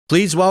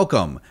Please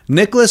welcome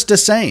Nicolas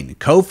Dessaigne,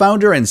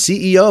 co-founder and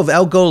CEO of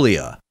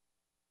Algolia.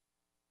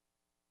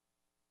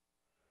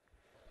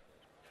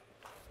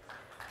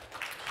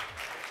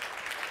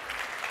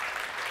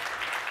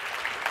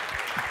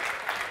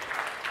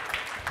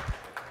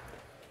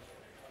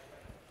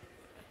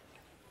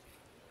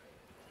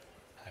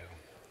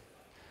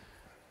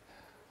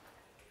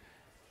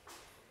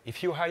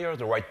 If you hire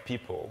the right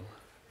people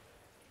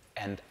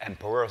and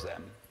empower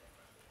them,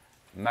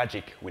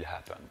 magic will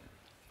happen.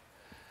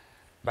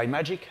 By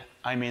magic,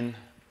 I mean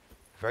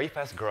very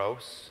fast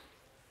growth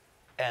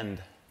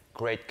and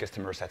great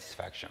customer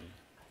satisfaction.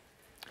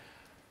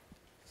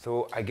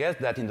 So I guess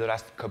that in the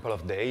last couple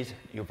of days,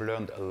 you've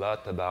learned a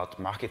lot about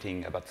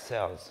marketing, about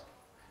sales.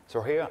 So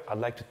here, I'd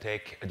like to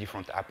take a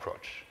different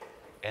approach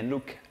and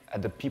look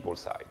at the people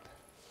side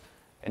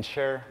and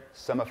share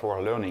some of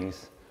our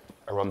learnings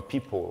around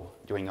people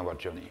during our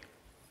journey.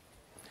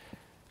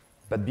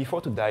 But before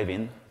to dive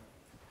in,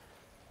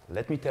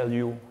 let me tell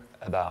you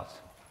about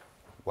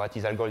what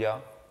is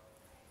Algolia,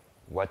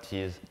 what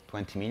is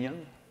 20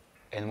 million,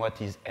 and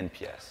what is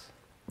NPS.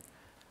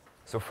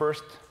 So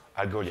first,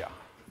 Algolia.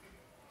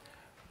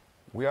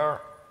 We are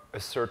a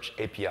search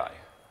API.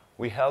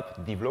 We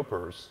help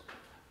developers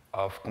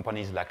of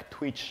companies like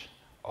Twitch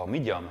or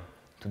Medium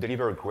to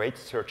deliver a great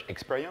search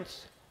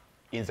experience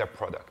in their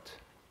product.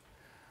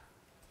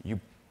 You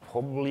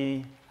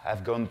probably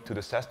have gone to the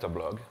SaaStr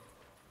blog.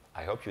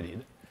 I hope you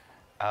did.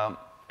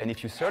 And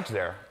if you search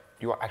there,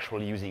 you are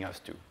actually using us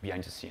too,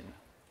 behind the scene.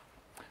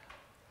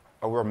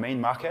 Our main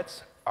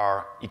markets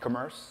are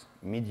e-commerce,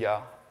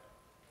 media,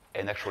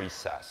 and actually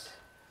SaaS.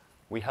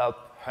 We help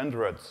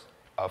hundreds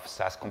of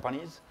SaaS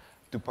companies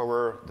to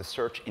power the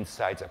search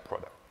inside their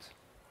product.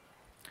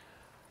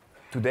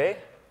 Today,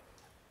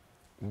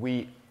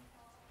 we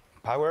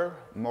power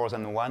more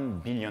than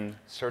 1 billion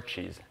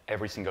searches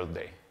every single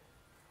day.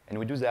 And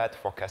we do that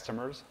for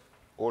customers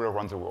all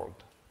around the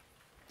world.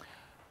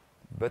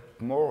 But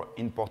more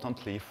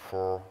importantly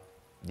for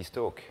this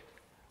talk,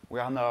 we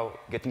are now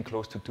getting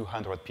close to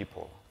 200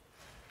 people.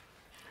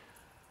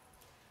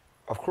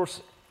 Of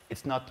course,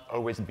 it's not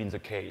always been the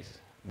case.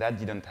 That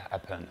didn't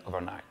happen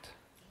overnight.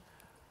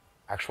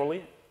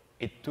 Actually,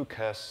 it took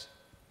us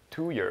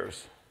 2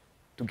 years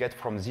to get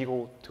from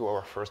 0 to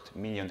our first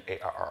million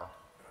ARR.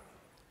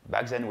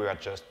 Back then, we were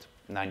just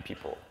 9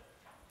 people.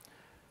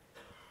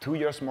 2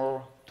 years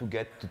more to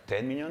get to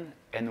 10 million,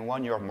 and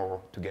 1 year more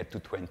to get to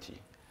 20.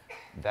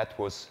 That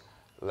was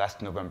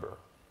last November.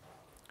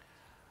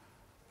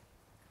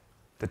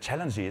 The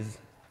challenges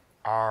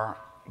are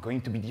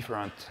going to be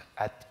different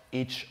at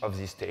each of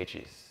these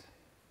stages.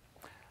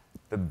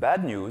 The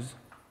bad news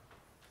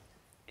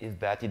is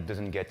that it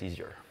doesn't get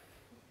easier.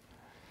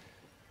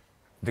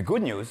 The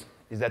good news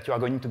is that you are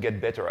going to get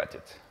better at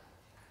it.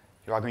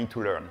 You are going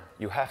to learn.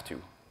 You have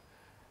to.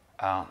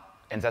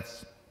 And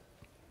that's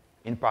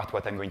in part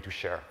what I'm going to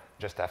share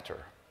just after.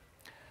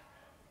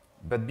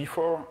 But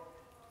before,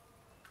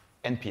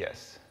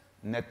 NPS,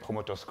 Net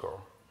Promoter Score.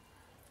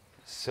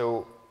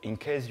 So in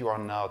case you are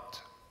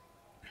not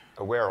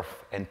aware of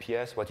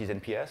NPS, what is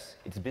NPS?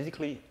 It's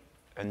basically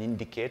an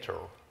indicator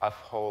of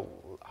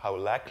how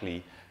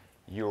likely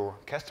your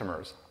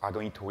customers are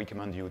going to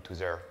recommend you to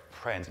their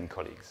friends and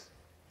colleagues.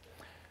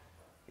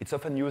 It's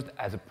often used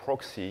as a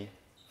proxy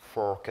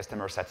for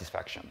customer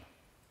satisfaction.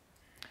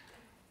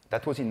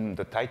 That was in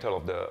the title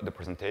of the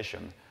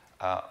presentation.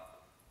 All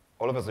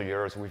over the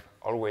years, we've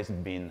always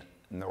been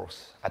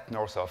north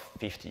of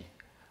 50.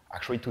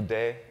 Actually,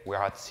 today, we're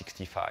at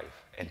 65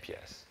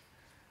 NPS.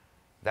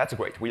 That's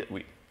great.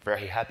 We're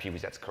very happy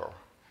with that score.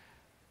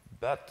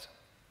 But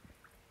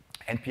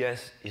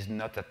NPS is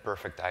not that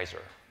perfect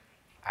either.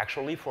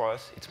 Actually, for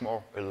us, it's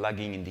more a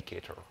lagging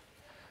indicator.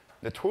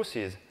 The truth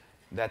is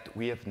that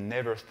we have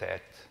never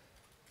set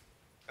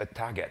a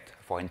target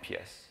for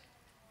NPS.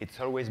 It's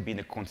always been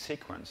a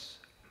consequence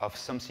of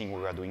something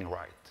we are doing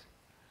right.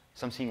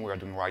 Something we are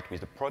doing right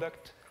with the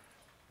product,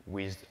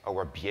 with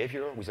our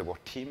behavior, with our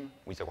team,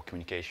 with our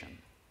communication.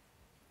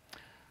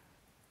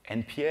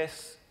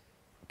 NPS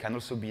can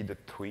also be the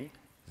tree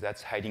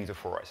that's hiding the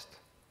forest.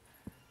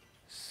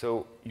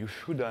 So you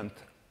shouldn't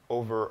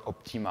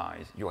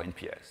over-optimize your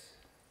NPS.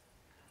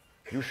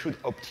 You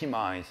should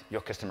optimize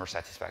your customer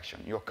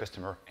satisfaction, your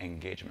customer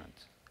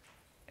engagement.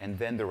 And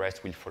then the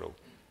rest will follow,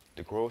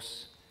 the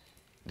growth,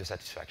 the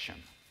satisfaction.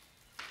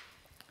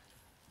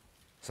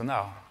 So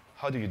now,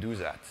 how do you do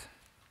that?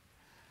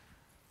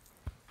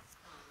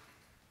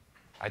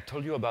 I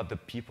told you about the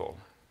people,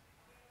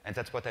 and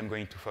that's what I'm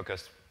going to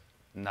focus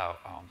now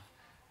on.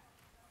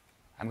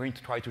 I'm going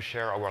to try to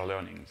share our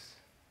learnings.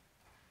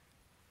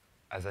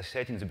 As I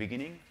said in the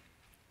beginning,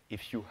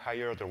 if you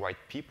hire the right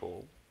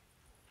people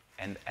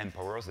and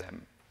empower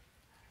them,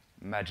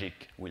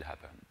 magic will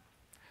happen.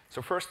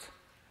 So first,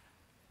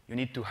 you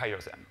need to hire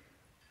them.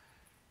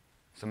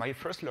 So my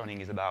first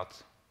learning is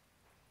about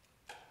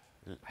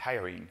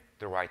hiring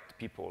the right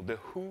people, the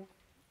who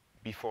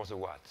before the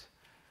what,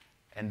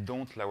 and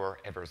don't lower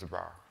ever the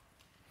bar.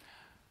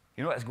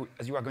 You know,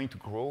 as you are going to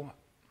grow,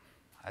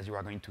 as you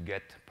are going to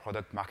get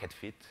product market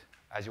fit,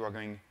 as you are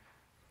going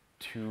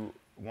to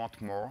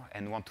want more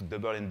and want to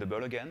double and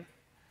double again,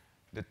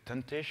 the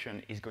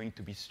temptation is going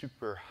to be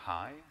super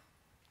high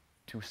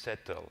to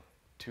settle,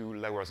 to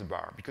lower the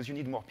bar, because you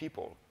need more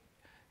people,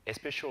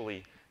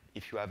 especially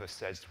if you have a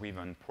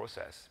sales-driven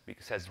process,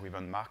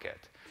 sales-driven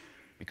market,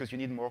 because you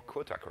need more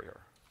quota carrier.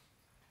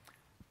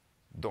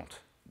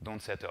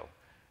 Don't settle.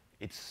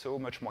 It's so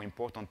much more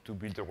important to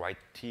build the right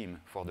team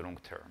for the long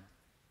term.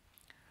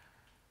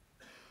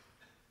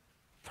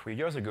 3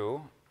 years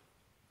ago,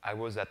 I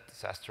was at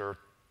Disaster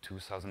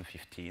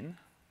 2015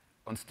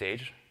 on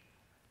stage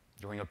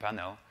during a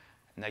panel,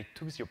 and I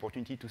took the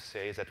opportunity to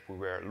say that we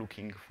were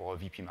looking for a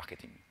VP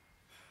marketing.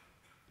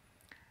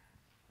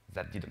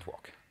 That didn't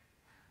work.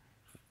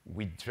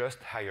 We just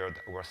hired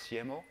our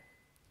CMO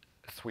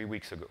 3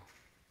 weeks ago.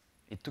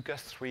 It took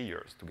us 3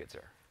 years to get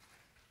there.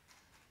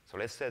 So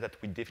let's say that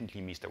we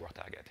definitely missed our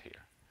target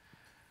here.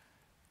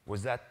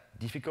 Was that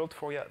difficult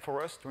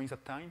for us during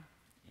that time?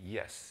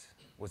 Yes.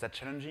 Was that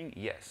challenging?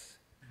 Yes.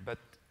 But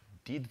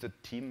did the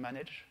team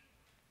manage?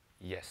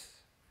 Yes.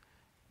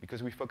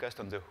 Because we focused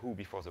on the who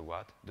before the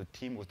what, the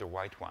team was the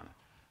right one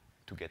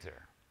to get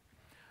there.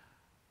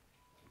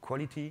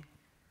 Quality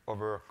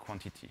over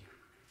quantity.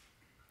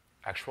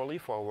 Actually,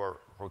 for our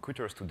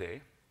recruiters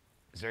today,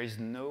 there is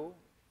no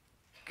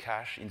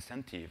cash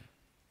incentive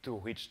to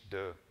reach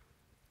the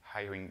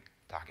hiring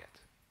target.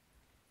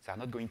 They are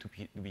not going to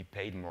be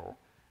paid more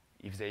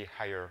if they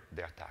hire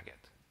their target,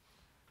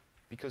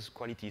 because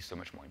quality is so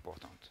much more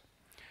important.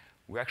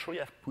 We actually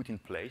have put in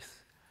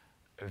place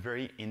a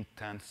very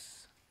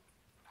intense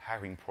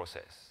hiring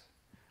process.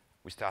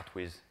 We start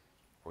with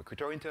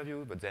recruiter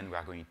interview, but then we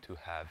are going to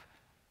have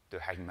the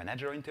hiring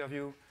manager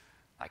interview,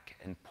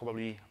 and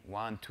probably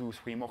 1, 2,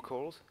 3 more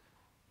calls,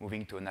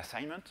 moving to an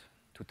assignment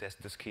to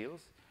test the skills,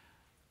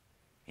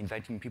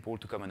 inviting people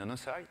to come on an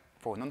on-site,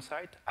 for an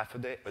on-site, half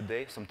a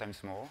day,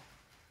 sometimes more.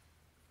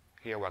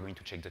 Here we are going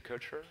to check the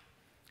culture.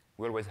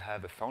 We always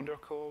have a founder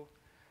call,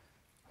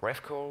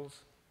 ref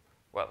calls.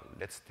 Well,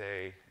 let's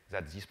say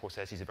that this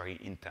process is very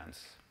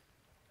intense.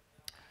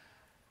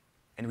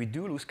 And we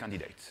do lose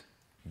candidates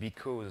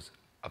because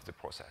of the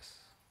process.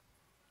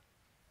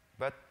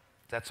 But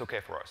that's okay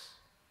for us,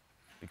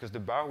 because the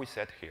bar we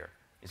set here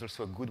is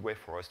also a good way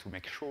for us to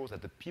make sure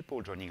that the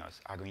people joining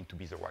us are going to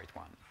be the right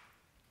one.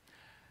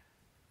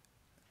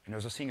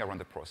 Another thing around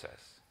the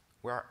process,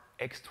 we are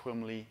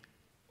extremely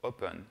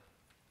open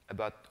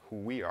about who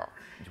we are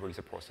during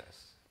the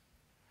process.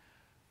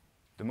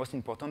 The most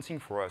important thing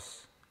for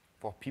us,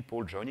 for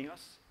people joining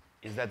us,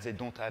 is that they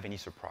don't have any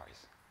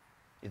surprise,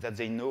 is that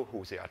they know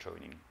who they are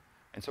joining.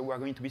 And so we are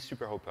going to be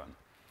super open.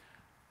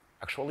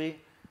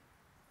 Actually,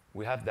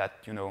 we have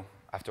that,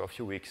 after a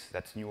few weeks,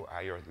 that new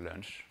hire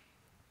lunch,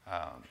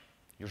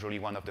 usually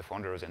one of the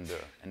founders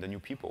and the new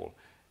people.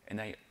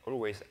 And I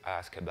always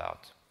ask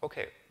about,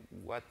 okay,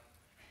 what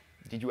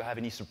did you have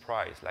any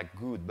surprise, like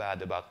good,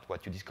 bad, about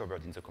what you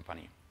discovered in the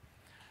company?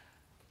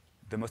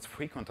 The most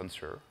frequent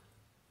answer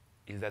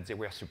is that they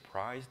were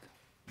surprised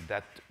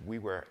that we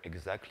were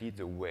exactly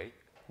the way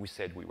we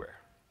said we were.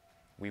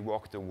 We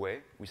walked the way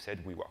we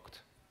said we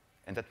walked.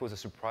 And that was a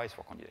surprise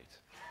for candidates.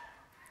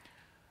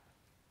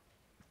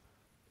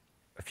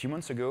 A few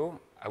months ago,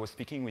 I was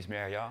speaking with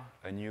Maria,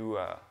 a new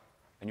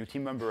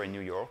team member in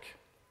New York,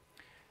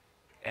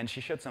 and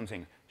she shared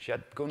something. She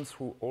had gone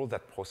through all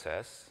that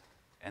process,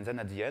 and then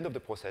at the end of the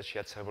process, she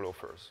had several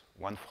offers,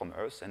 one from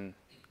us and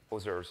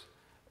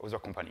other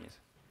companies.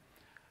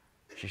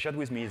 She shared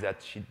with me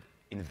that she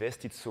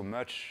invested so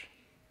much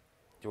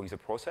during the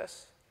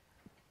process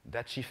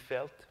that she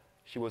felt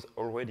she was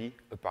already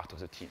a part of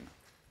the team.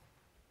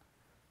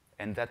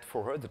 And that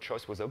for her, the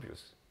choice was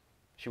obvious.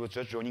 She was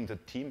just joining the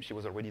team she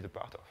was already the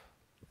part of.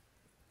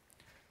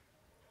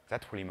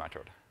 That really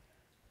mattered.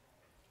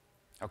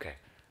 Okay,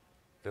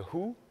 the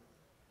who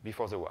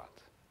before the what.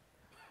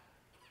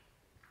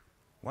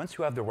 Once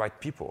you have the right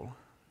people,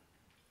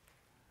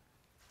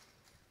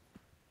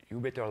 you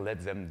better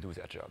let them do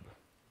their job.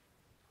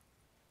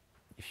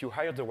 If you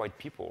hire the right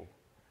people,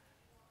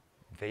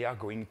 they are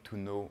going to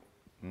know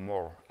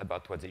more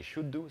about what they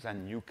should do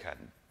than you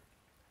can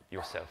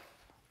yourself.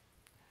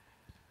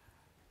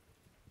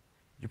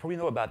 You probably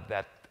know about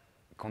that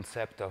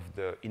concept of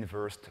the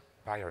inverse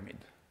pyramid,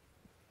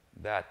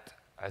 that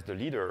as the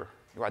leader,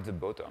 you're at the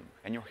bottom,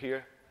 and you're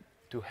here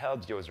to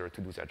help the other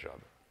to do their job,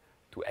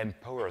 to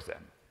empower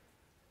them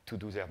to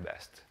do their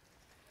best.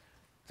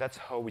 That's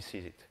how we see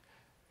it.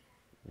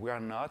 We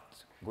are not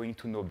going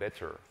to know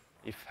better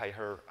if I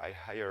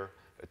hire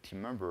a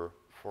team member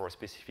for a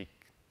specific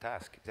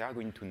task. They are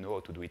going to know how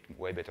to do it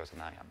way better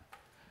than I am.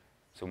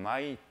 So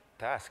my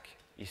task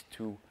is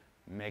to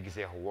make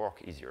their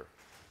work easier,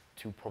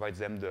 to provide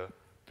them the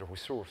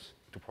resource,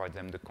 to provide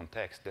them the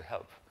context, the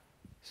help,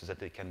 so that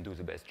they can do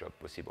the best job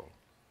possible.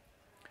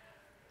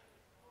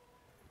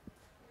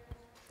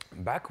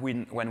 Back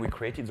when we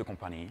created the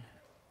company,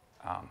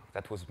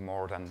 that was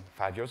more than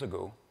 5 years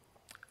ago,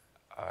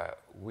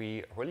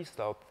 we really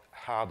thought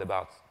hard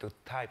about the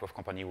type of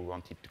company we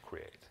wanted to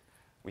create.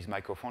 With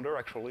my co-founder,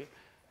 actually,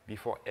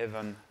 before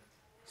even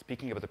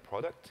speaking about the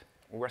product,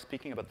 we were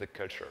speaking about the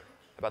culture,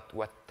 about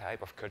what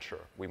type of culture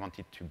we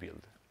wanted to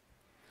build.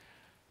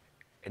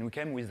 And we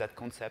came with that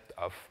concept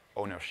of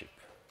ownership.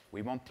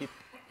 We wanted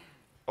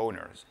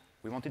owners.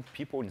 We wanted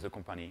people in the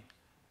company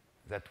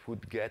that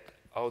would get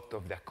out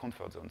of their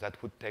comfort zone,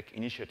 that would take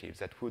initiatives,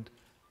 that would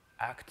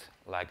act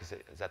like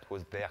that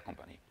was their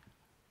company.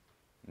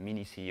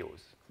 Mini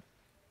CEOs.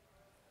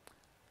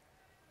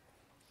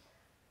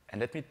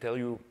 And let me tell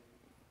you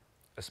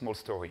a small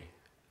story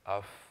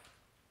of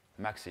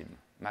Maxime.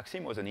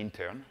 Maxime was an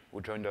intern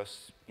who joined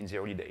us in the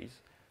early days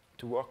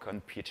to work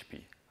on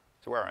PHP.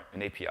 So we're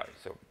an API,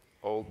 so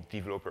all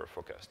developer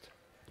focused.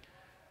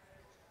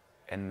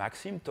 And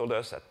Maxime told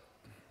us that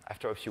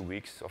after a few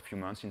weeks or few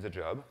months in the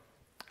job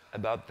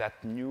about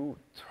that new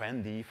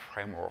trendy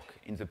framework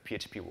in the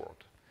PHP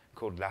world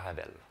called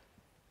Laravel.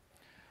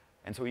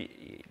 And so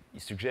he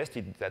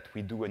suggested that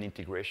we do an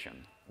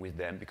integration with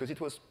them because it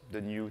was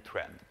the new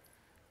trend.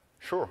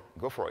 Sure,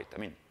 go for it. I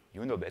mean,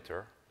 you know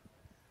better.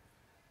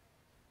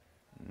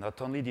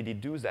 Not only did he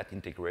do that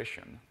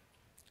integration,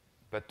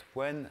 but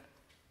when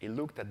he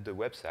looked at the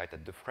website,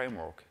 at the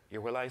framework, he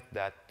realized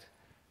that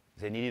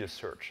they needed a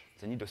search.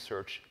 They need a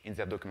search in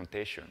their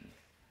documentation.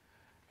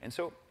 And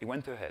so he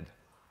went ahead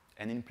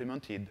and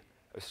implemented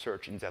a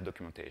search in their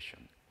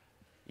documentation.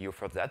 He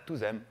offered that to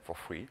them for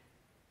free,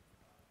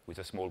 with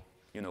a small,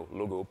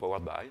 logo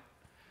powered by.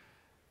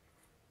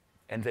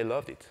 And they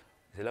loved it.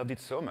 They loved it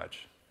so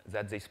much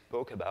that they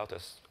spoke about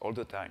us all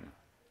the time,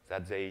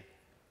 that they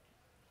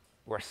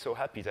were so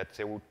happy that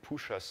they would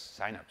push us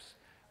signups.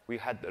 We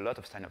had a lot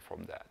of signups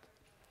from that.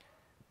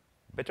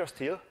 Better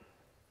still,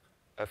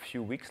 a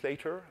few weeks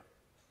later,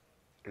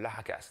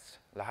 Laracast.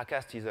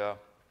 Laracast is an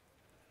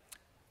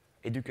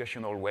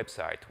educational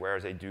website where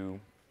they do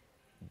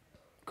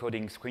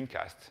coding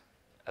screencasts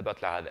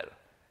about Laravel.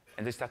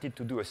 And they started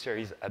to do a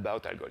series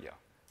about Algolia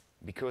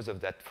because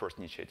of that first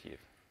initiative.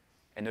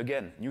 And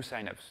again, new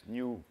signups,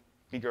 new,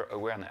 bigger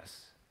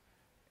awareness.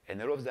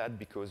 And all of that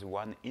because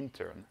one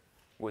intern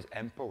was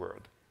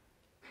empowered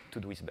to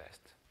do his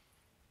best.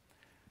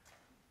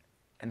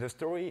 And the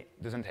story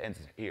doesn't end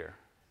here.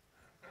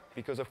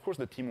 Because, of course,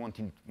 the team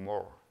wanted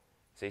more.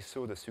 They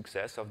saw the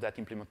success of that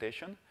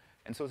implementation,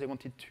 and so they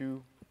wanted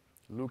to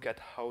look at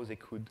how they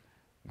could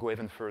go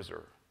even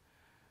further.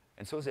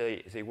 And so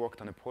they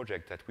worked on a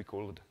project that we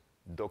called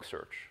Dog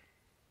Search.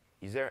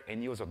 Is there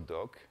any other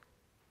dog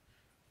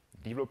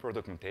developer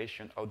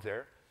documentation out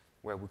there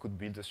where we could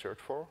build a search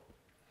for?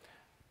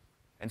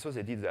 And so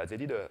they did that. They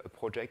did a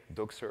project,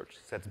 Dog Search,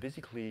 that's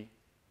basically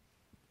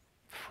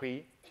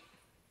free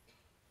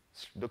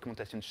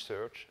documentation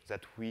search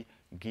that we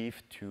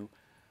give to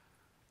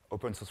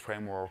open source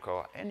framework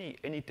or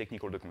any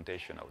technical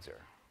documentation out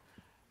there.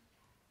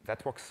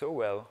 That works so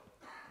well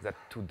that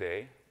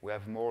today we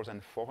have more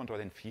than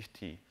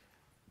 450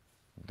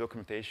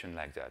 documentation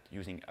like that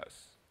using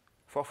us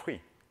for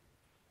free,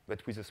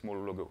 but with a small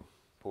logo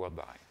powered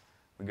by.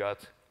 We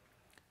got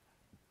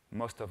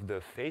most of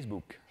the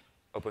Facebook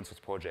open source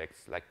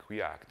projects like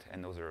React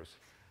and others.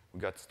 We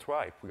got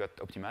Stripe, we got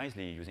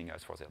Optimizely using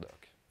us for their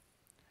doc.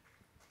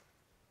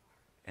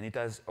 And it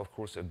has, of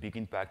course, a big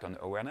impact on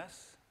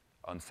awareness,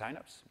 on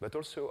signups, but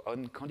also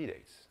on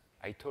candidates.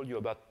 I told you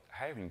about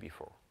hiring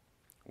before.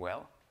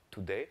 Well,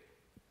 today,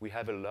 we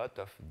have a lot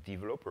of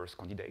developers,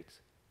 candidates,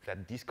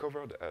 that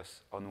discovered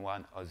us on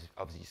one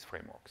of these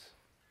frameworks.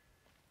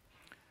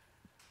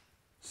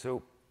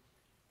 So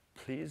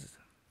please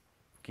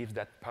give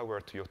that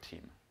power to your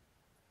team.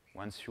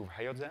 Once you've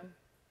hired them,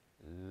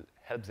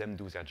 help them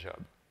do their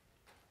job.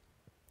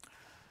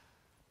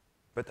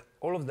 But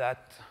all of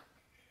that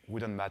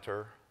wouldn't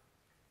matter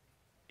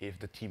if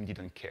the team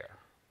didn't care.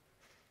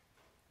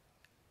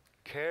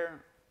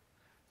 Care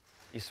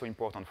is so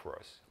important for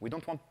us. We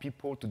don't want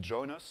people to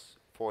join us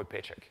for a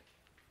paycheck.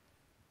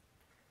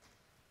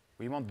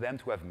 We want them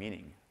to have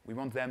meaning. We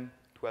want them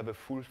to have a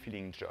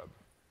fulfilling job.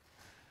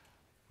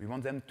 We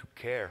want them to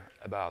care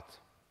about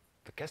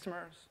the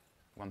customers.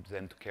 We want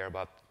them to care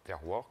about their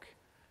work.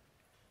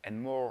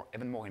 And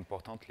even more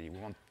importantly, we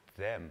want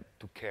them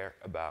to care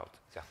about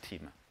their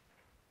team.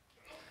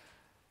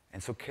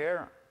 And so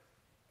care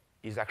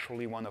is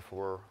actually one of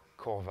our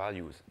core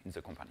values in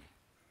the company.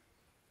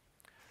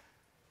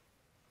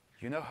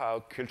 You know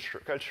how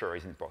culture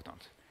is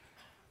important.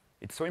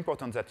 It's so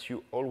important that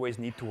you always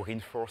need to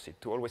reinforce it,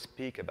 to always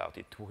speak about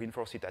it, to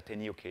reinforce it at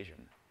any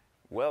occasion.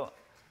 Well,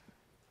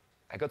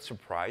 I got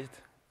surprised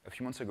a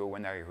few months ago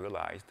when I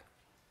realized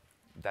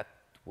that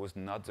was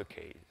not the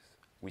case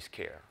with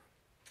care.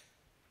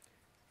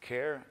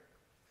 Care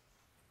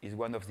is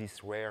one of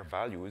these rare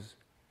values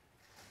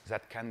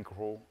that can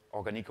grow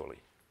organically.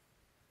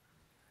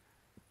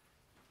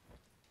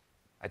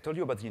 I told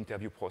you about the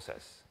interview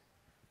process.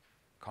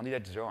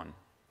 Candidates join.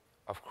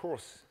 Of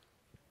course,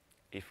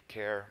 if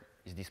care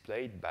is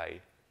displayed by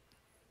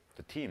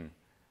the team,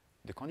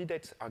 the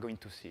candidates are going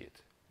to see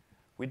it.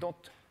 We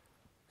don't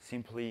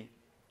simply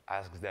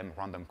ask them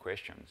random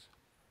questions.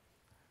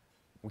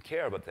 We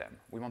care about them.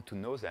 We want to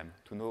know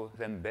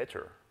them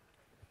better.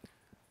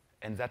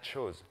 And that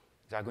shows.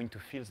 They are going to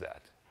feel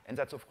that. And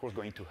that's, of course,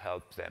 going to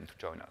help them to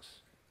join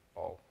us,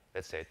 or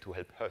let's say to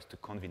help us to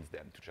convince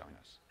them to join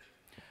us.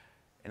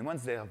 And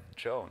once they have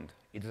joined,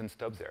 it doesn't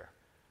stop there.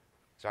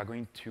 They are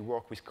going to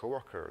work with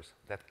coworkers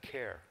that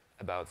care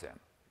about them.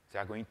 They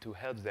are going to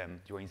help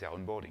them during their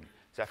onboarding.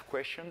 They have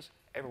questions,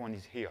 everyone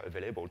is here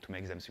available to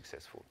make them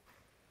successful.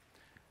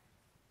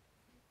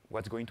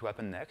 What's going to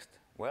happen next?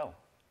 Well,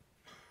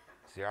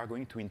 they are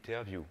going to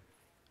interview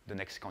the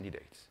next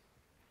candidates.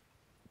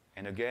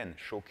 And again,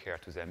 show care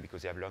to them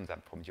because they have learned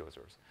that from the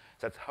others.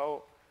 That's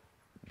how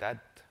that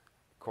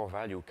core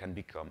value can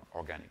become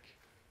organic.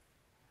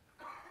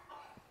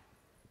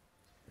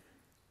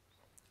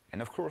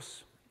 And of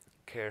course,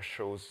 care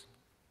shows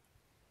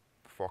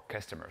for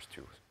customers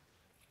too.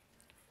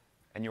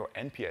 And your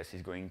NPS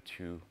is going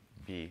to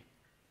be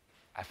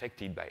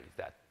affected by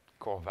that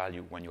core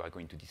value when you are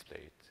going to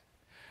display it.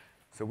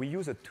 So we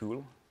use a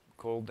tool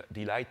called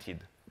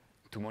Delighted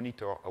to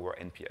monitor our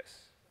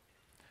NPS.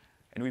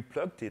 And we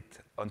plugged it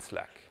on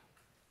Slack.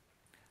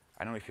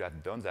 I don't know if you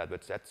have done that,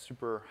 but that's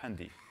super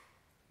handy.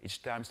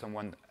 Each time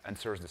someone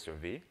answers the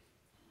survey,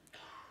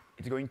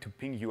 it's going to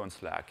ping you on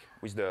Slack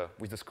with the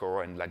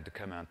score and like the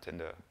comment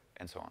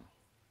and so on.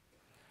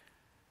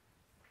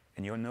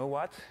 And you know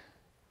what?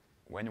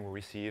 When we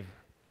receive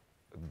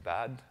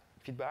bad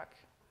feedback,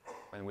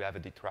 when we have a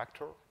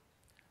detractor,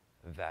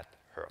 that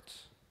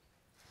hurts.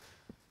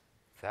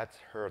 That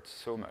hurts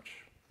so much.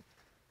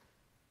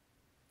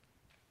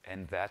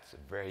 And that's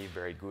very,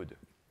 very good.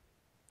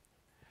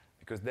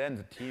 Because then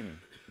the team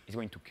is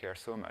going to care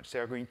so much. They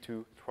are going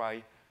to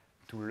try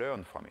to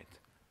learn from it.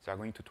 They are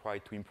going to try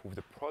to improve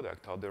the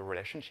product or the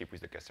relationship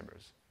with the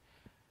customers,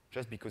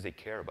 just because they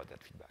care about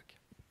that feedback.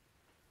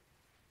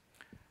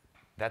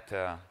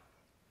 That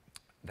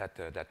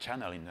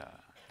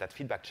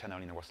feedback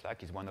channel in our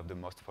Slack is one of the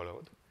most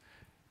followed.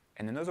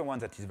 And another one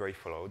that is very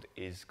followed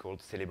is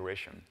called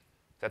celebration.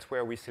 That's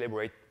where we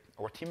celebrate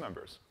our team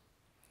members.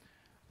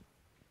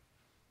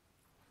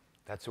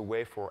 That's a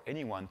way for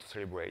anyone to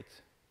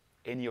celebrate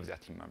any of their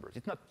team members.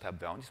 It's not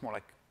top-down, it's more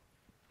like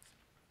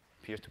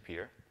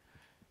peer-to-peer.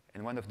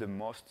 And one of the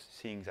most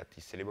things that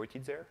is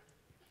celebrated there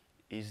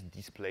is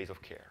displays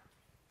of care,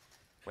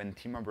 when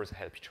team members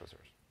help each other.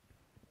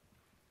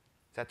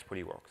 That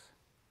really works.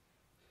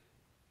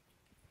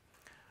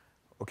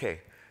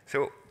 OK,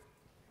 so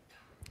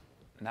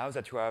now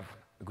that you have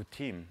a good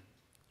team,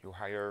 you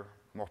hire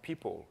more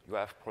people, you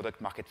have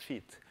product market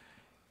fit,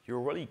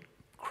 you're really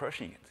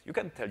crushing it. You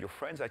can tell your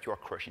friends that you are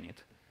crushing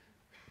it.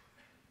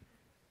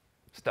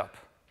 Stop.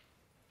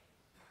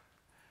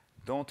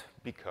 Don't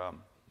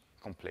become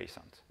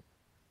complacent.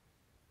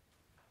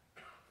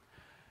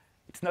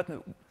 It's not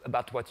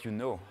about what you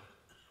know.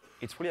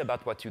 It's really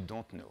about what you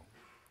don't know.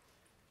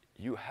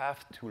 You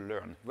have to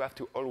learn. You have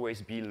to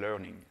always be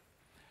learning.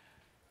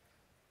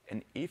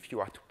 And if you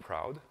are too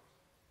proud,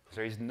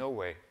 there is no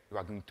way you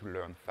are going to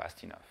learn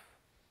fast enough.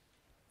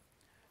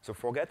 So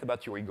forget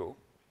about your ego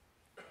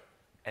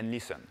and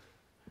listen.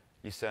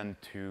 Listen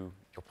to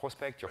your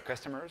prospect, your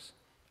customers,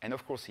 and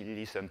of course,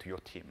 listen to your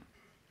team.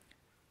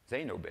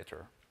 They know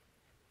better.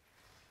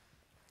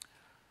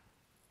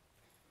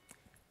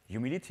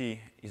 Humility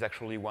is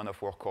actually one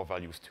of our core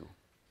values too.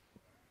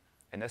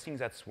 And I think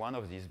that's one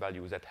of these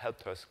values that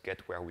helped us get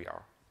where we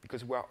are,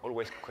 because we are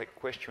always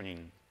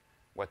questioning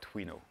what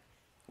we know.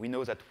 We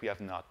know that we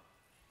have not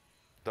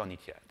done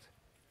it yet.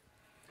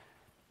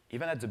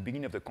 Even at the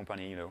beginning of the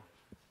company,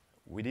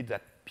 we did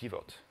that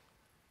pivot.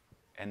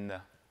 And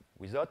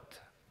without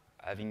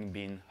having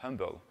been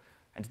humble,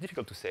 and it's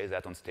difficult to say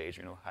that on stage,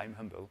 I'm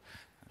humble,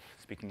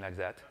 speaking like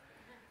that.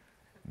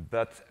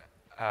 But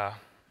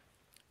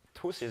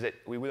truth is that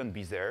we wouldn't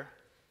be there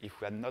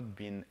if we had not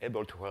been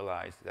able to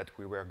realize that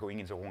we were going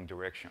in the wrong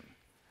direction.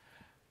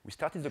 We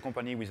started the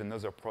company with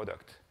another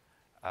product.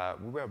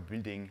 We were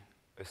building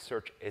a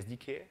search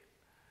SDK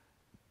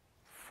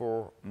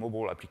for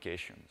mobile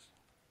applications.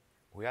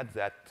 We had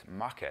that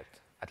market,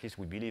 at least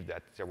we believed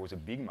that there was a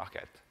big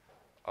market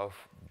of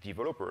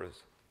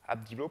developers,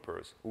 app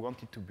developers, who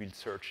wanted to build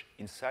search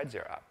inside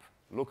their app,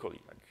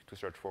 locally, like to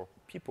search for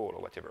people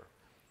or whatever,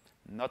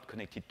 not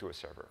connected to a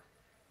server.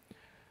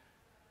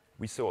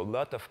 We saw a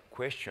lot of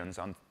questions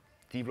on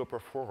developer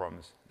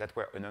forums that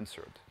were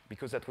unanswered,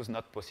 because that was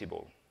not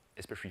possible,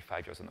 especially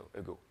 5 years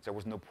ago. There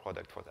was no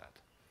product for that.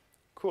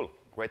 Cool,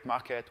 great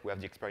market, we have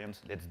the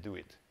experience, let's do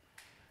it.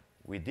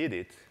 We did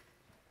it,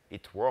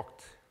 it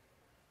worked,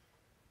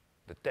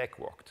 the tech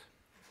worked,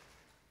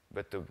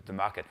 but the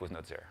market was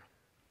not there.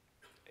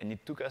 And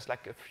it took us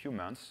like a few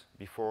months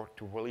before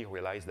to really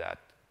realize that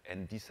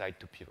and decide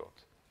to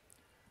pivot.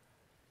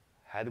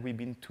 Had we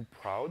been too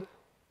proud,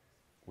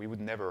 we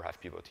would never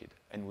have pivoted,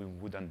 and we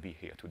wouldn't be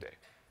here today.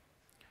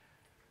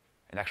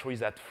 And actually,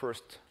 that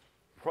first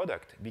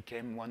product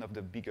became one of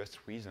the biggest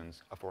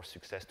reasons of our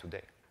success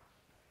today.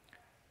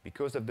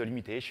 Because of the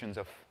limitations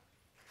of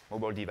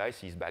mobile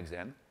devices back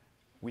then,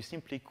 we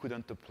simply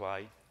couldn't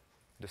apply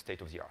the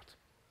state of the art,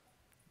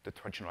 the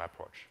traditional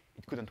approach.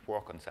 It couldn't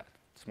work on that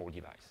small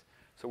device.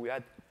 So we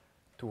had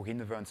to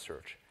reinvent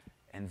search.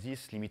 And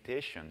these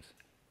limitations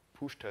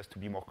pushed us to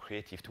be more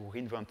creative, to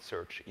reinvent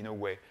search in a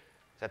way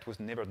that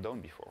was never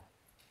done before.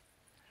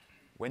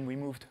 When we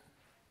moved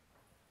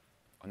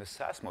on a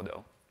SaaS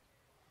model,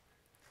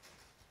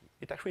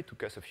 it actually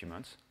took us a few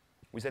months.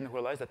 We then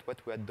realized that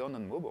what we had done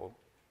on mobile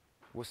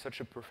was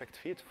such a perfect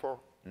fit for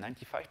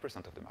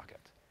 95% of the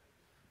market.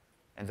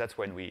 And that's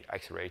when we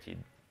accelerated,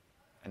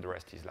 and the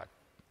rest is like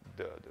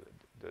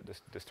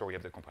the story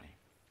of the company.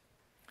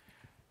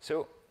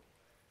 So,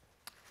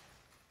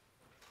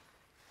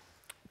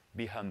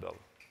 be humble.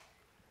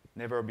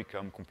 Never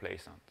become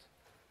complacent.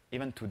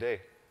 Even today,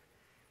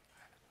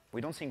 we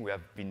don't think we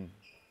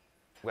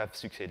have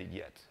succeeded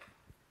yet.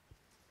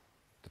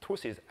 The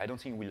truth is, I don't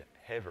think we'll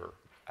ever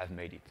have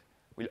made it.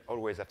 We'll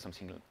always have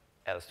something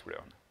else to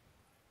learn.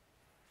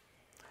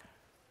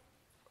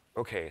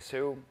 Okay,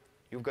 so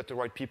you've got the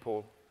right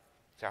people.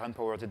 They're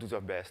empowered, they do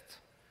their best,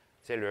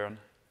 they learn.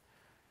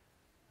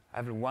 I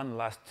have one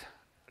last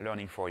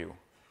learning for you.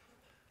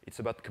 It's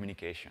about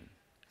communication.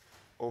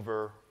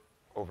 Over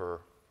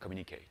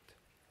communicate.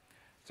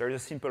 There is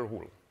a simple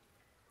rule.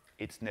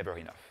 It's never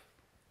enough.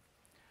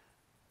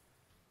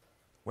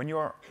 When you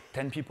are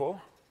 10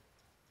 people,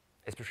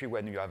 especially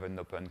when you have an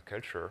open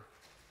culture,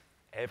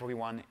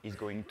 everyone is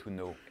going to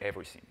know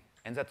everything.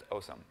 And that's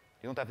awesome.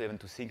 You don't have even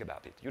to think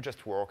about it. You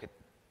just work,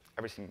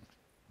 everything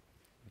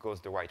goes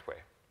the right way.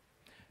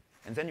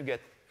 And then you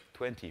get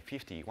 20,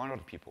 50,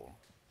 100 people.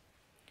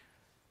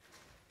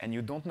 And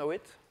you don't know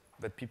it,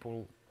 but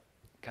people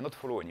cannot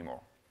follow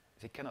anymore.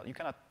 You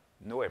cannot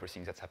know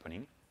everything that's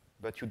happening,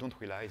 but you don't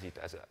realize it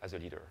as a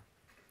leader.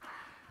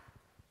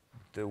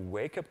 The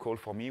wake-up call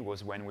for me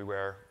was when we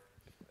were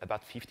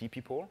about 50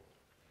 people,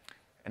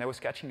 and I was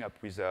catching up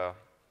with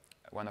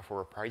one of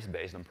our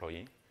Paris-based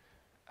employees,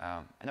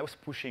 and I was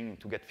pushing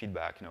to get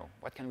feedback,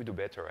 what can we do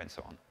better, and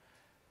so on.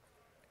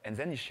 And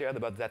then he shared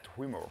about that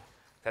rumor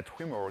that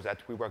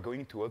we were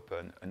going to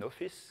open an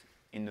office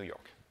in New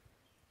York.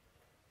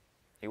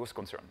 He was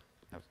concerned.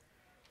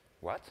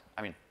 What?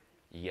 I mean,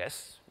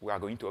 yes, we are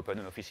going to open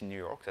an office in New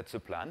York. That's the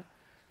plan.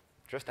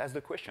 Just ask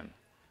the question.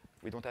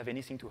 We don't have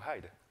anything to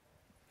hide.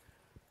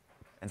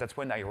 And that's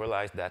when I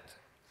realized that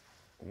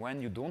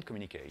when you don't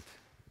communicate,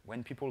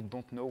 when people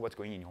don't know what's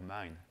going in your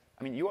mind,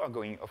 I mean, you are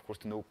going, of course,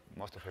 to know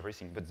most of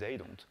everything, but they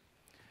don't.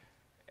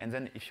 And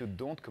then if you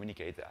don't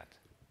communicate that,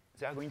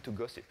 they are going to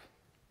gossip.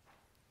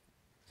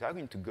 They are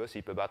going to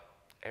gossip about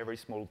every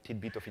small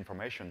tidbit of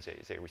information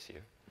they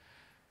receive.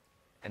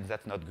 And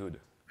that's not good,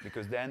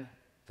 because then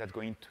that's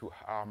going to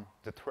harm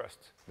the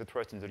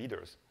trust in the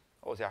leaders.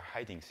 Oh, they are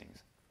hiding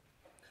things.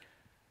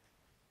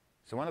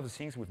 So one of the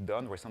things we've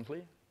done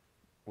recently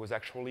was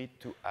actually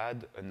to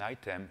add an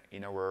item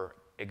in our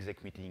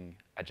exec meeting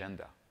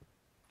agenda.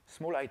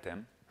 Small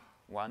item,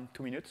 1-2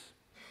 minutes.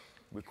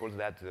 We call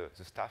that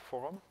the staff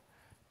forum.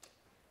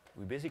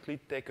 We basically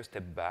take a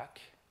step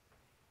back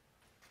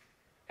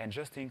and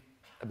just think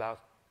about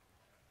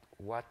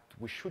what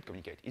we should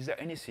communicate. Is there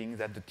anything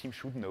that the team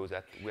should know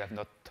that we have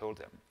not told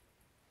them?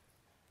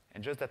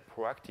 And just that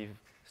proactive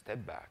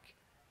step back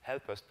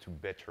help us to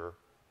better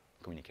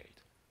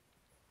communicate.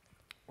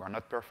 We are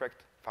not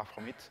perfect, far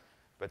from it,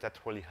 but that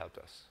really helped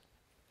us.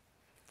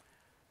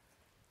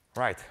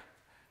 Right.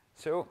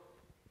 So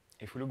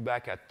if we look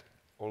back at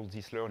all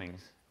these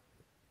learnings,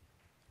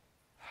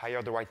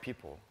 hire the right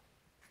people.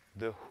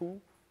 The who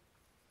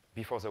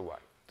before the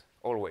what.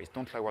 Always,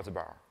 don't lower the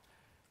bar.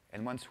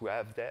 And once you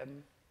have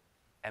them,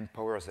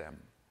 empower them.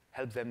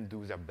 Help them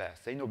do their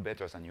best. They know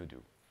better than you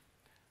do.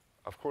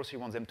 Of course, you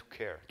want them to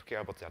care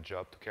about their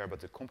job, to care about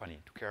the company,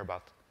 to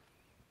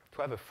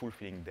have a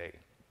fulfilling day.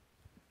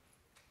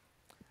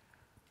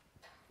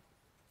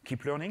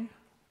 Keep learning,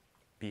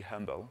 be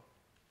humble.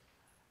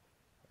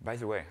 By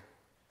the way,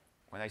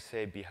 when I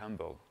say be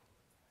humble,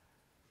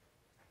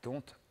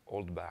 don't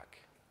hold back.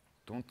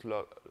 Don't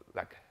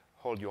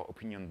hold your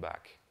opinion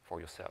back for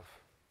yourself.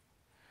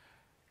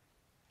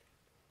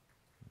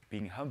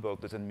 Being humble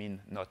doesn't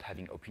mean not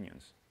having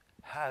opinions.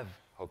 Have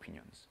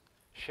opinions.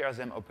 Share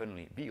them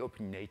openly. Be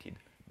opinionated.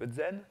 But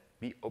then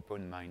be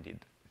open-minded.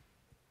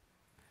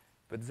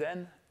 But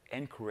then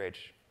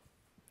encourage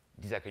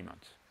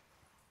disagreement.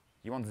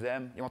 You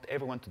want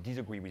everyone to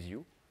disagree with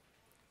you,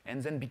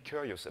 and then be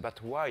curious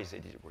about why they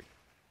disagree.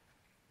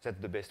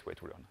 That's the best way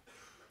to learn.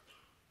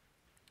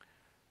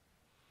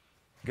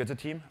 Get the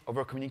team,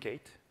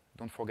 over-communicate.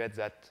 Don't forget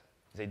that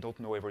they don't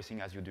know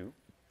everything as you do.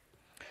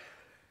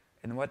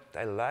 And what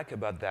I like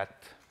about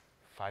that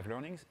 5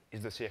 learnings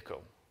is the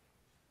circle.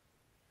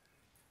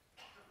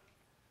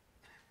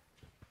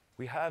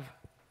 We have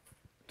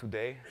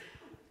today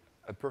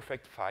a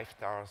perfect 5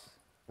 stars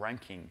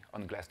ranking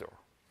on Glassdoor.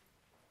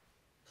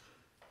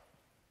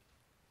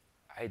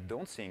 I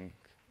don't think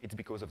it's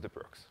because of the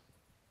perks.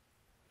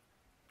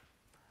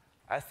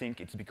 I think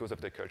it's because of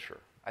the culture.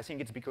 I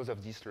think it's because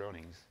of these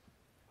learnings.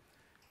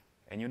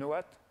 And you know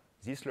what?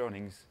 These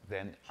learnings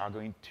then are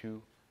going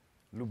to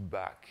look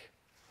back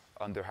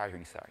on the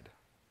hiring side.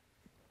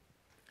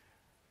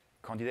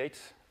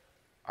 Candidates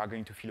are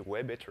going to feel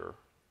way better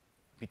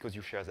because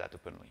you share that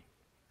openly.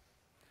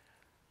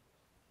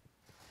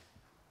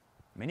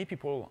 Many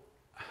people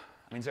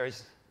I mean, there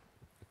is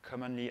a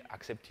commonly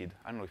accepted,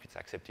 I don't know if it's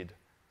accepted,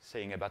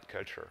 saying about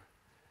culture,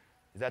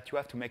 that you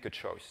have to make a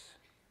choice.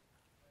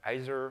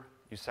 Either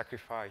you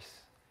sacrifice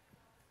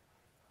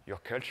your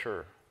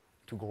culture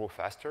to grow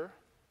faster,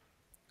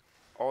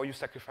 or you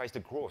sacrifice the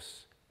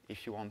growth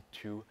if you want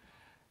to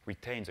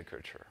retain the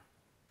culture.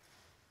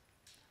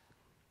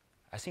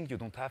 I think you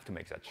don't have to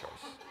make that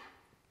choice.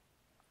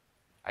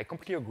 I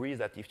completely agree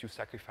that if you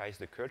sacrifice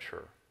the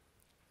culture,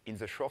 in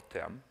the short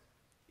term,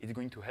 it's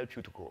going to help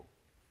you to grow.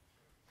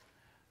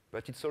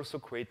 But it's also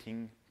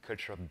creating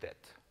culture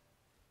debt.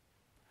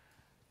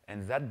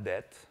 And that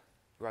debt,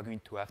 you are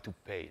going to have to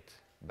pay it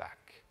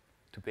back.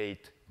 To pay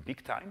it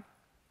big time,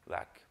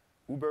 like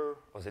Uber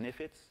or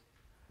Zenefits,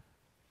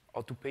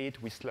 or to pay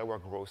it with slower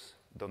growth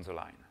down the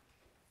line.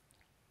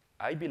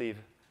 I believe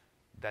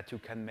that you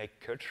can make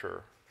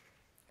culture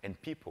and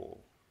people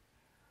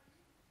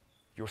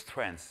your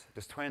strengths,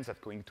 the strengths that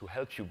are going to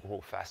help you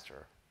grow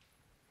faster.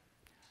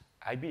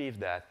 I believe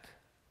that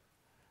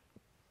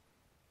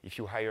if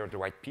you hire the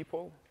right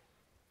people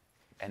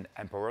and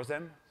empower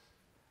them,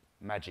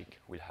 magic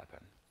will happen.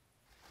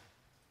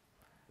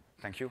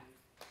 Thank you.